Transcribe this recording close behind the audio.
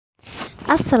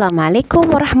السلام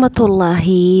عليكم ورحمة الله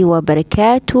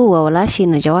وبركاته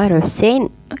وولاشينا جواهر حسين.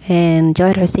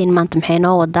 جواهر حسين ما انتم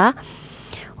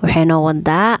وحينو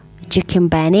ودا chicken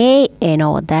باني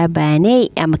انو ودا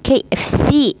باني اما KFC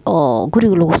oo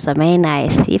guriga lagu sameeynayo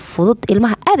si fudud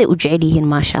ilmaha aad ay u jecel yihiin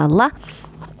ma sha Allah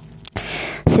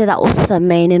sida u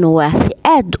sameeynin waa si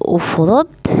aad u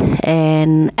fudud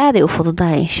aad ay u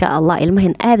fududahay insha Allah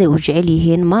ilmahan aad ay u jecel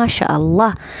yihiin ma sha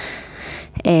Allah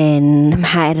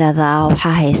maxaa iraahdaa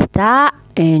waxa haystaa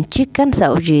chicken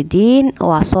saa u jeedin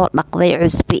waa soo dhaqday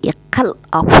cusbi iyo qal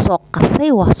ku soo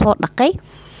qasay waa soo dhaqay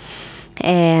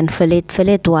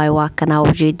فليت واي واكنا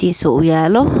وجدين سو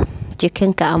يالو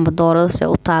جيكنka ama doorada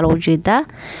soo u taalo ujeeda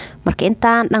marka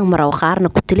intaan dhan mar qaarna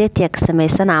ku tileetiya ka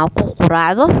sameysana ku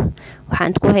quraacdo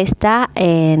waxaan ku haystaa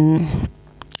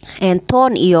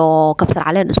toon iyo kabsar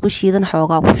caleen isku shiidan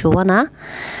xoogaa ku shubana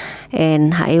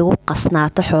ha igu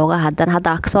qasnaato xoogaa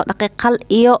hadda ka soo dhaqay qal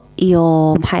iyo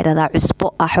maxay radaa cusbo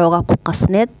xoogaa ku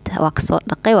qasneed waa ka soo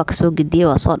dhaqay waa ka soo gidiyay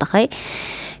waa soo dhaqay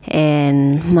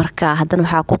marka haddana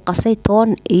waxaa ku qasay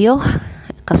toon iyo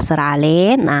kabsar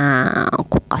caleen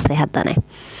ku qasay haddana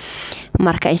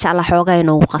marka insha Allah xoogaa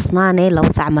inuu qasnaanay 2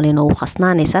 saac mal inuu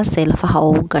qasnaanaysa si lafaha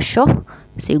uu gasho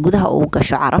si gudaha uu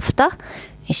gasho carafta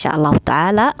insha Allah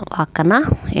taala waa kana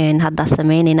hadda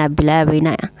sameeynayna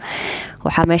bilaabayna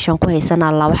waxa meeshan ku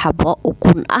haysanaa 2 xabo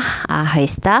ukun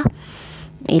haystaa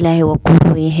ilaahay waa ku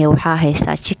ruuyahay waxa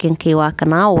haystaa chickenkii waa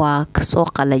kana waa ka soo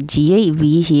qalajiyay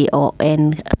biyihii oo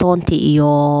toonti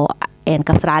iyo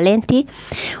kabsar caleentii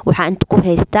waxa inta ku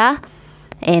haystaa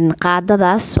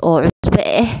qaadadaas oo cusbe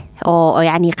oo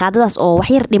yani qaadadaas oo wax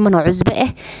yar dhiman oo cusbe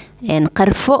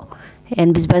qarfo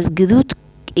basbaas gaduud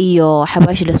iyo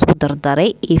xawaash la isku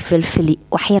dardaray iyo filfil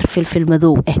wax yar filfil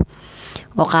madow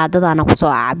oo qaadadana ku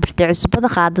soo cabirtay cusbada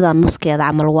qaadada nuskeeda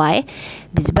amal waaye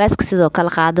basbaaska sidoo kale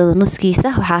qaadada nuskiisa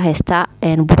waxa haystaa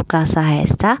burkaas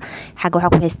haystaa xaga waxa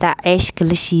ku haystaa ceeshka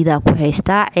la shiidaa ku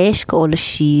haystaa ceeshka oo la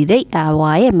shiiday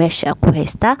waaye meesha ku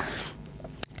haystaa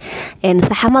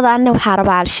saxamadan waxa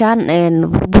rabaa alshaan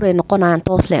burburay noqonaan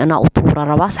toos leena u tuura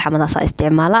rabaa saxamadaas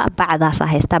isticmaala bacdaas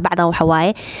haystaa bacdan waxa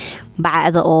waaye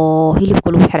bacda oo hilibka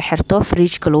lagu xirxirto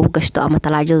fridge-ka lagu gashto ama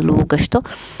talaajada lagu gashto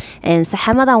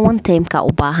saxamadan one time ka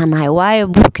u baahanahay waaye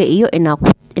burka iyo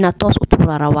ina toos u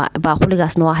tuura rabaa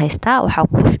baaquligaasna waa haystaa waxa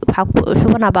ku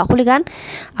shubana baaquligan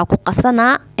ku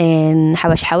qasana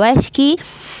xawaashkii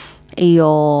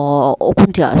iyo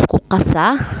ukunta isku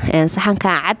qasa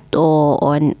saxanka cad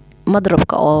oo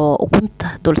madrabka oo ukunta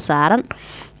dul saaran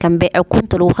kan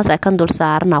ukunta lagu qasa kan dul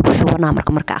saaran ku shubana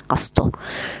marka qasto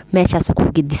meeshaas ku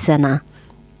gidisana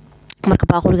marka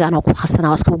baaquligan ku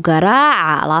qasana isku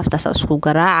garaaca alaaftaas isku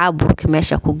garaaca burka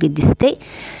meesha ku gidistay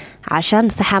عشان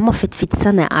saxamo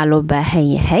fitfitsan loo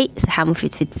baahan yahay saxamo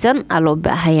fitfitsan loo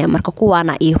baahan yahay marka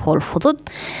kuwaana hool fudud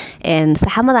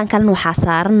saxamadan kalena waxa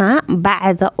saarna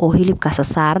bacda oo hilibkaas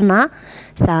saarna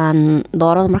saan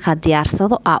doorada marka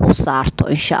diyaarsado u saarto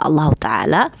insha Allah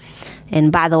taala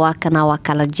bacda waa kana waa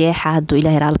kala jeexa haduu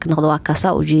Ilaahay raalka noqdo waa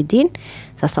kaasa u jeedin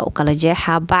saasa u kala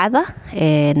jeexa bacda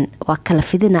waa kala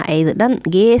fidina aydan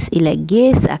gees ila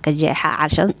gees ka jeexa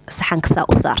عشان saxanka saa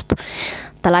u saarto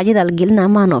talaajada la gelina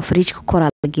maano fridge-ka kor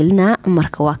la gelina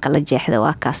marka waa kala jeexda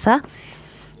waa kaasa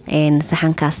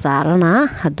saxanka saarana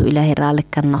haduu Ilaahay raali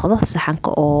ka noqdo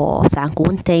saxanka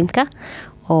one time-ka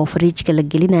oo fridge-ka la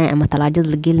gelinayo ama talaajada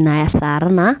la gelinayo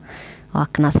saarana waa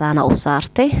kana saana u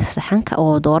saartay saxanka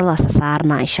oo dooradaas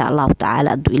saarana insha Allah taala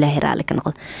haduu Ilaahay raali ka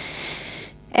noqdo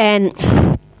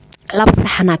laba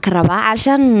saxana ka rabaa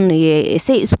عشان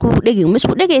say isku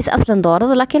dhageys aslan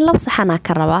doorada laakiin laba saxana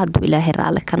ka rabaa haduu Ilaahay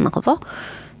raali ka noqdo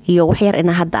iyo wax yar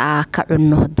ina hadda ka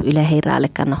cunno haduu Ilaahay raali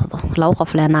ka noqdo laba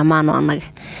qof leena maano anaga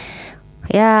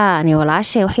yaani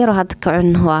walaashay wax yar hadda ka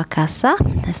cunno waa kaasa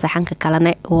saxanka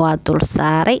kalena waa dul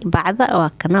saaray bacda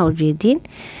waa kana u jeedin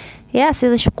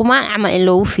sida shukumaan amal in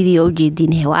loo fidiyo u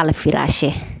jeedin waa la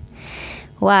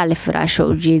firaasho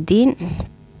u jeedin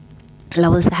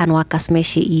labada saxan waa kaas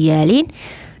meesha yaaliin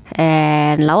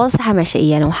labada saxan meesha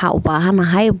yaaliin waxa u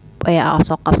baahanahay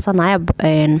soo qabsanaya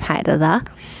maxay radaa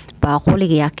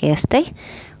baaquliga yaa keestay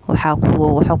waxa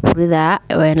ku ridaa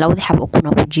labada xabo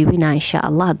ukun ku jibina insha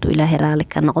Allah haduu Ilaahay raali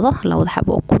ka noqdo labada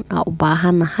xabo ukun u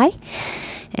baahanahay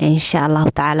insha Allah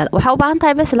taala waxa u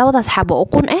baahantahay bas labadaas xabo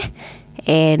ukun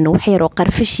wax yar oo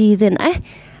qarfi shiidan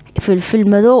filfil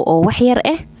madow oo wax yar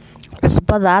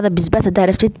cusbadaada basbaas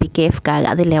daarftid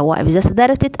bikeefkaaga adile waa basbaas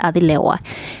daarftid adile waa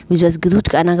basbaas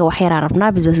gaduudka anaga wax yar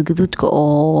rabnaa basbaas gaduudka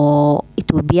oo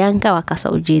Itoobiyaanka waa kaas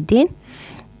u jeedin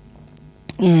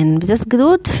basas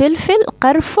gaduud filfil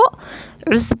qarfo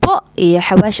cusbo iyo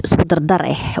xawaash isku dardar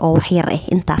oo wax yar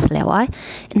intaas leh waay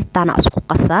intaana isku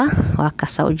qasaa waa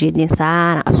kasa ujeedin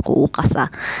saana isku qasaa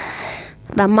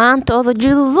dhamaantooda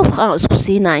jidduq aan isku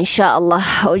siinaa insha Allah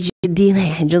ujeedin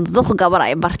jidduq gabar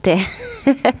ay bartee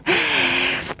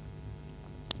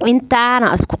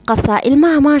intaana isku qasaa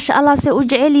ilmaha ma sha Allah say u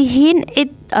jecel yihiin cid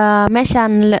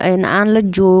meeshan aan la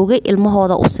joogay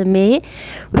ilmahooda u sameeyay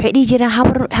waxay dhigi jireen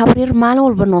habrir maalin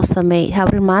walba noo sameey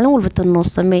habrir maalin walba tan noo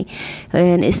sameey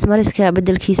ismariska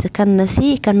bedelkiisa kan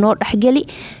nasi kan noo dhaxgali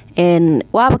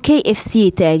waaba KFC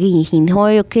taagan yihiin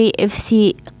hooyo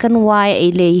KFC kan waay ay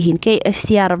leeyihiin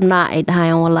KFC arabna ay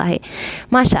dhahayaan wallahi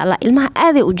ma sha Allah ilmaha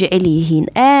aad ay u jecel yihiin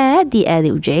aad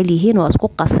ay u jecel yihiin oo isku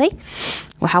qasay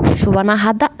waxa ku shubanaa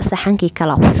hadda saxankii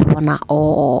kala ku shubanaa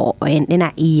oo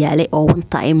dhinac iyaale oo one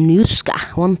time newska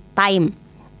one time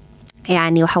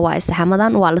يعني waxa waa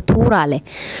saxamadan waa la tuuraa leh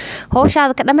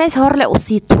hawshaada ka dhameys hor leh u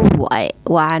sii tuur waay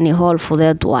waani hool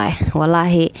fudeed waay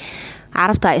wallahi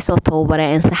carabta ay soo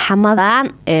tababareen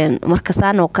saxamadan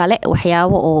markasaan oo kale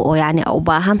waxyaabo oo yani u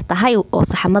baahan tahay oo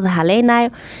saxamada haleenayo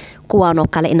kuwaan oo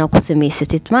kale inaad ku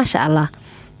sameysatid ma sha Allah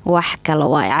wax kale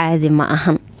waa caadi ma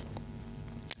ahan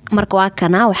marka waa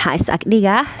kana waxa is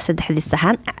agdhiga saddexdii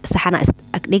saxana is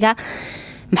agdhiga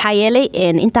maxaa yeelay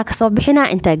inta ka soo bixina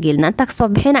inta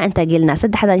geelna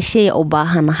saddexdan shay u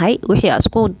baahanahay wixii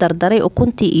isku dardaray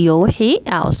ukunti iyo wixii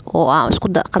oo aan isku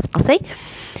qasqasay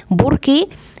burkii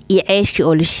iyo ceeshkii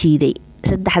oo la shiiday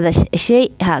saddexda shay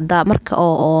hada marka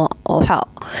oo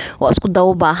isku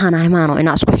dawo baahanahay maano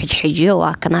ina isku xijxijiyo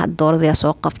waa kana dooradii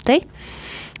soo qabtay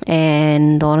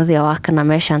dooradii waa kana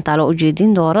meeshan taalo u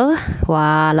jeedin doorada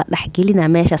waa la dhaxgelina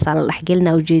meeshaas la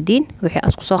dhaxgelina u jeedin wixii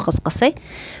isku soo qasqasay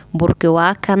burki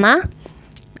waa kana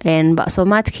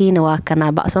baqsoomaadkiina waa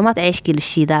kana baqsoomaad ceeshkii la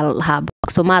shiidaa lahaa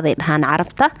baqsoomaaday dhahaan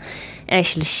carabta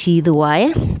ceesh la shiido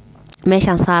waaye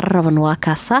meeshan saar raban waa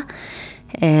kaasa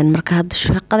marka hadda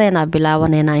shaqadeena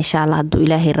bilaabanayna insha Allah haduu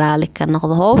Ilaahay raali ka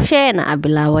noqdo hawsheena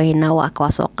bilaawayna waa ka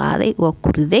soo qaaday waa ku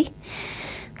riday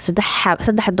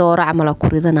saddex dooro amal ku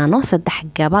ridanaano saddex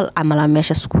gabal amal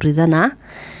meesha isku ridana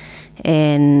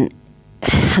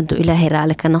haduu Ilaahay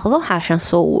raali ka noqdo xashan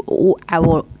soo u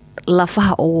cawo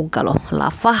lafaha ugu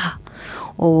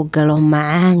galo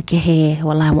macaanka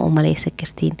wallahi ma umaleysan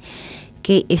kartiin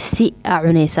KFC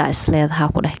cunaysa isleedaha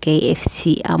ku dhax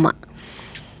KFC ama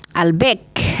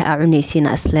albeek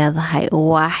cunaysiina isleedahay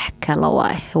wax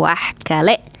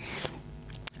kale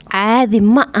caadi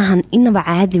ma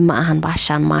ahan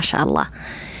baashan ma sha Allah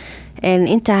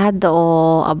inta hadda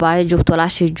oo abaayo joogto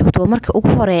laashay joogto marka ugu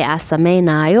horeeya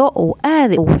sameeynayo oo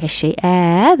aad ugu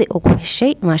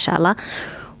heshay ma sha Allah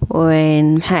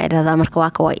maxaa iraada marka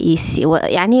waa easy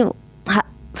yani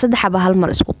saddex ba hal mar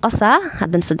isku qasaa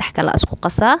hadan saddex kala isku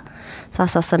qasaa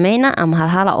saasa sameeyna ama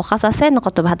hal oo qasaasay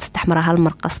noqoto hadda saddex mar hal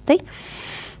mar qastay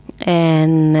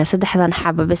saddexdan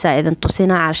xaba bas idan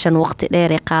tusina carshan waqti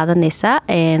dheer qaadanaysa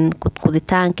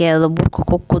kudkuditaankeeda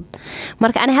burka kud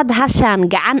marka ani hadda hashaan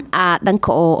gacan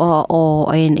dhanka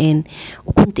oo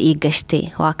ukunta ii gashtay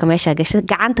waa ka meesha gashtay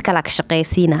gacanta kale ka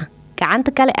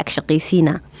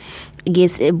shaqeysiina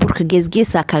burka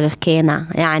geesgeesa kaga keena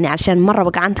yani carshan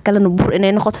maraba gacanta kalena bur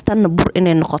inay noqoto tan bur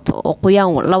inay noqoto oo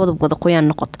qoyaan labada wada qoyaan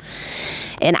noqoto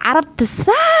carabta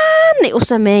saan u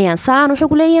sameeyaan saan wuxuu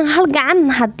ku leeyahay hal gacan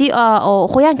hadii oo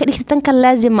qoyaanka dhigta tan kale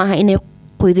laazim ah inay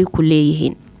qoyday ku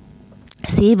leeyihiin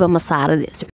siiba masaarida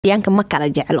suudiyaanka ma kala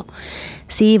jeclo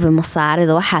siiba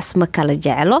masaarida waxaas ma kala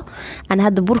jeclo aan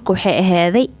hadda burka waxay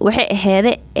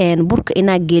aheeday burka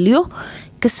ina geliyo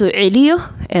ka soo celiyo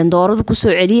doorada ku soo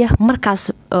celiya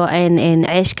markaas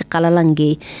ceeshka qalalan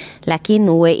geey laakiin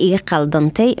way iga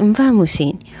qaldantay ma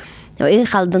fahmaysiin iga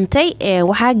qaldantay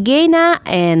waxaa geynaa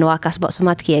waa kasba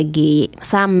Soomaadkii geeyay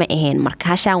saan ma ahayn marka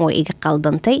hashaan way iga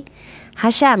qaldantay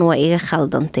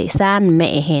saan ma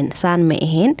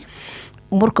ahayn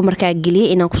burka markaa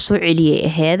geliyay inaan ku soo celiyay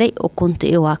aheeday ukunta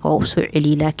iyo waa ka soo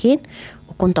celiyay laakiin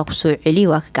ukunta ku soo celiyay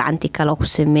waa ka gacantii kale ku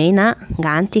sameeyna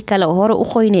gacantii kale hore u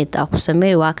qoyneed ku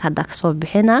sameey waa ka hadda ka soo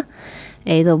bixina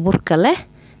ayadoo burka leh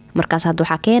markaas hadda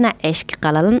waxa keena ceeshki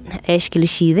qalalan ceeshki la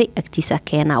shiiday agtiisa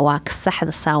keena waa ka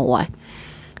saxda saan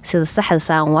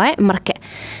waay marka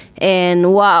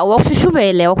waa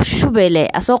shubele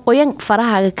asoo qoyan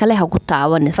farahaaga kale ha ku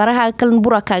taaban farahaaga kale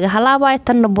burakaaga halaabay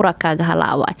tan burakaaga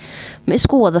halaabay ma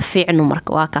isku wada fiicno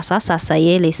marka waa ka saasa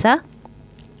yeelaysa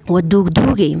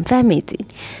ودوغدوغي فهميتين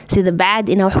سيدا بعد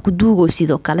إنا وحكو دوغو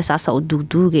سيدو كالي ساسا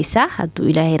ودوغدوغي سا هدو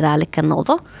إلهي رالي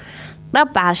كالنوضو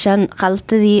رب عشان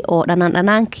خلطدي أو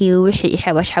رنانكي وحي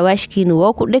حواشكي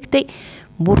نواكو لكتي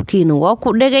بوركي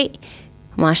نواكو لغي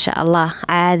ما شاء الله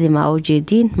عادي ما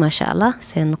وجدين ما شاء الله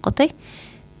سنقطي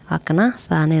هكنا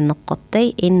ساني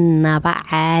نقطي إنبا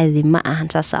عادي ما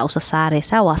أهنسا أو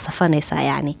ساريسا وصفانيسا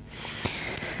يعني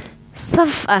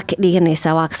صف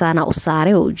أكدينيسا واكسانا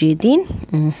أصاري وجدين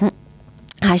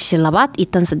هاشي لبات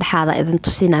يتنسد هذا إذن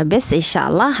تسينا بس إن شاء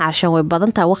الله عشان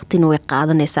ويبادنتا وقت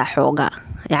ويقادنيسا حوغا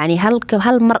يعني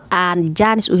هل مرأة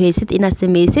جانس وهيسد إنا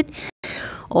سميسد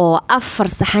oo 4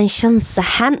 saxan 5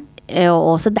 saxan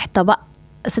oo 3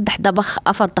 dabaq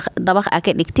 4 dabaq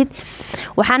ka dhigtid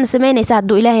waxaan sameynaysaa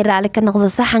haduu Ilaahay raali ka noqdo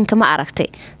saxanka ma aragtay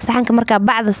saxanka marka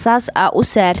bacda saas u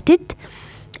saartid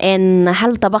in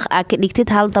hal dabaq ka dhigtid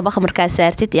hal dabaq marka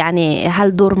saartid yani hal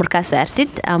door marka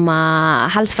saartid ama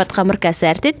hal fadqa marka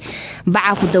saartid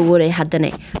baca ku daboolay hadana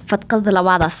fadqada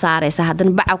labaad saaraysa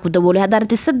hadana baca ku daboolay hadana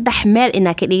 3 meel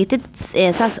ina ka dhigtid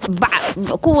saas baca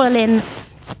ku waleen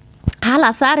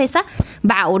هلا صاريسا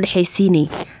بع ودحيسيني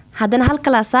هادنا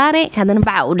هالكلا صاري هادنا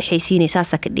بع ودحيسيني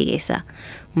ساسا كديغيسا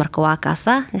marka waa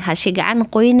kaasa hashi gacan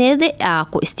qoyneede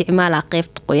ku isticmaala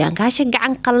qaybta qoyaanka hashi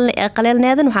gacan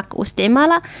qaleelneedan waxa ku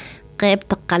isticmaala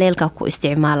qaybta qaleelka ku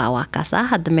isticmaala waa kaasa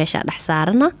hada meesha dhax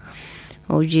saarana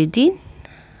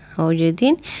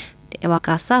wajidin waa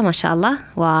kaasa ma sha Allah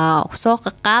waa soo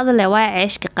qaad le waa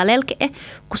ceeshka qaleelka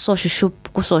ku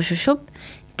soo shushub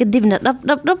kadibna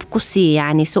dhab ku sii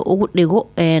yani soo ugu dhigo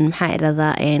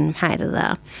maxaa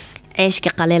iradaa ceeshka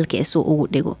qaleelka soo ugu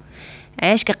dhigo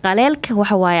ceeshka qaleelka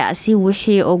waxa waaye asi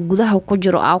wixii oo gudaha ku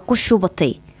jiro ku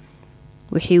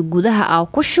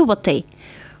shubatay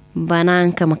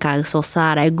banaanka markaa soo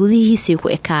saaray gudihiisa ku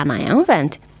ekaanayaan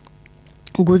faant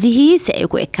gudihiisa ay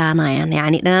ku ekaanayaan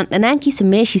yani dhanaankiisa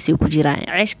meeshiisa ku jiraan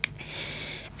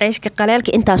ceeshka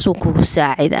qaleelka intaasoo kugu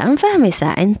saacida aan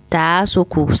fahmaysaa intaasoo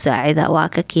kugu saacida waa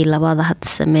ka kii labada had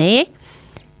sameeyay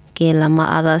kii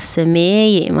lamada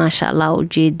sameeyay ma sha Allah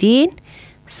ujeedin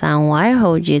saan waay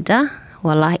hawjida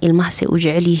wallahi ilmaha say u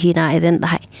jecel yihiin idin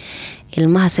dhahay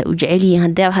ilmaha say u jecel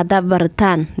yihiin hadaa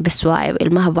barataan bas waay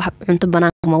ilmaha cunto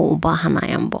banaanka ma u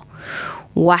baahanayanbo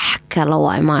wax kala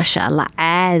waay ma sha Allah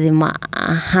caadi ma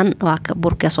ahan waa ka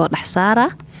burka soo dhax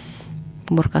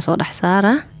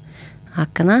saara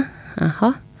هكنا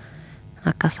اهو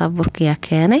هكا صبرك يا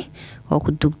كاني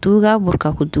وكو دغدوغا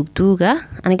بركا كو دغدوغا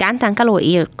انا غعنتان كلا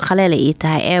وي خليل اي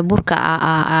تahay بركا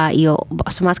iyo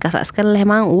basmaadkaas iska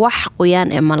leemaan wax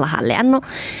qoyaan ma laha laano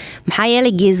maxaa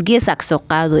yeelay gees ka soo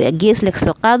qaado gees la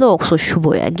soo qaado oo soo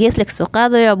shubo gees la soo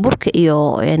qaado burka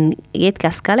iyo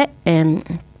geedkaas kale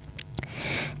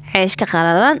ceeshka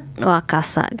qalalan waa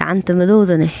kaasa gacanta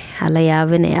madowdana hala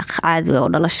yaabinaya caadi oo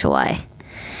dhalasho waay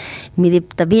midib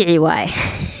طبيعي واي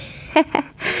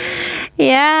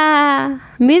يا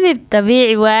midib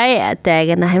طبيعي واي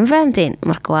taaganahay fahamteen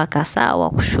marka waa kaasa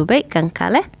waa ku shubay kan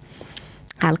kale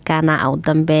halkaana oo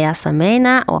dambeeya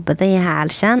sameeyna oo badan yahay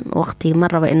alshan waqti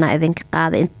maraba ina idinka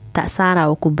qaada inta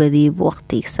saara oo ku badiyay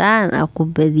waqtigiisaan oo ku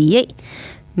badiyay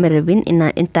marabin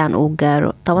intaan uu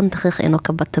gaaro 10 daqiiqo inuu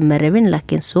ka bato marabin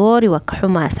laakiin sorry waa ka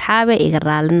xumaa asxaabe iga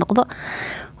raali noqdo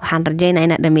waxaan rajeynaa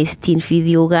inaad dhameystiin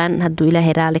fiidiyogan hadduu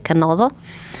Ilaahay raali ka noqdo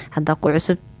hadda ku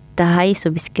cusub tahay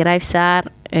subscribe saar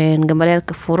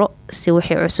gambaleelka furo si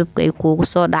wixii cusubka ay kuugu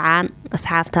soo dhacaan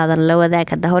asxaabtaadan la wadaag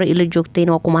hadda hore ila joogteen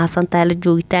waa ku mahadsantahay la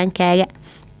joogitaankaaga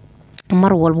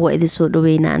mar walba waa idin soo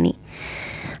dhaweynaani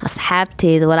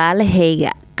asxaabteeda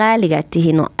walaalahayga qaaliga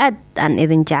tihiino aad aan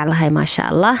idin jeclahay ma sha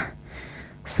Allah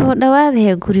soo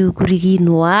dhawaadaya gurigiin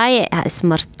waaye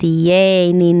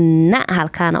ismartiyeenina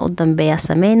halkaana u dambeeya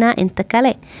sameeyna inta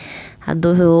kale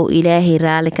haduu Ilaahay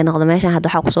raali ka noqdo meeshan hadda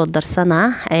waxa ku soo darsanaa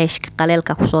ceeshka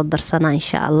qaleelka ku soo darsanaa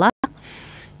insha Allah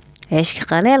ceeshka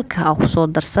qaleelka ku soo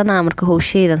darsanaa marka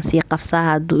howsheedan si qabsaa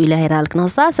haduu Ilaahay raali ka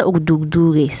noqdo saas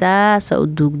u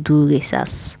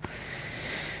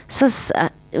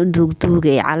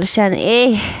duugduugaysaas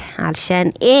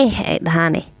علشان ay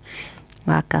dhahaane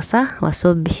waa kaasa waa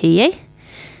soo bixiyay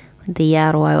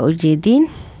diyaar waa ujeedin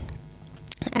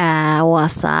waa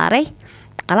saaray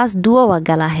خلاص duwo waa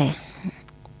galaahe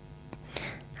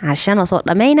عشان soo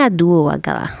dhameeyna duwo waa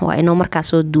galaa waa inoo markaa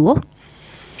soo duwo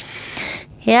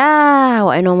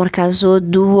waa inoo markaa soo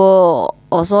duwo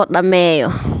oo soo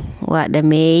dhameeyo waa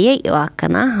dhameeyay waa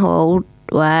kana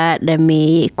waa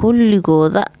dhameeyay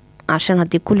kulligooda عشان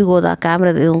هدي كلغودا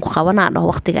كاميرا idinku qabanaa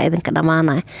waqtiga idinka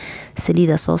dhamaanay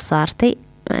saliida soo saartay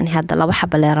يعني هذا لو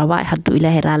حب لا ربا حدو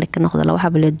إلهي رالك ناخذ لو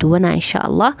حب لدونا إن شاء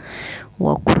الله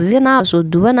وكردنا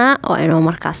وسودونا وإنه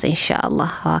مركز إن شاء الله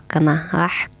هكنا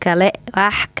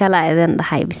أحكلا إذن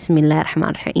هاي بسم الله الرحمن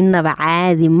الرحيم إن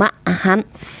بعادي ما أهن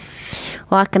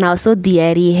وكنا وسود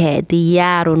دياريه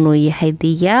ديار نوي هاي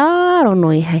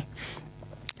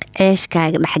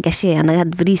ceeshkaaga dhaxgashay anaga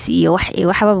bariis iyo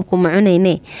waxba ku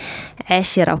macunayne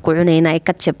ceesh yar ku cunayna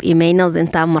ketchup iyo mayonnaise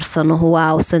inta marsano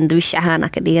waaw sandwich ahaan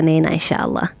ka dhiganayna insha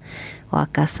Allah waa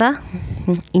kaasa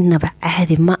inaba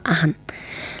caadi ma ahan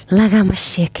lagama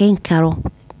sheekeyn karo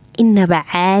inaba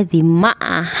caadi ma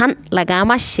ahan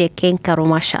lagama sheekeyn karo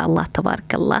ma sha Allah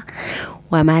tabarakallah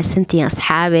waa mahadsantiin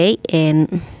asxaabay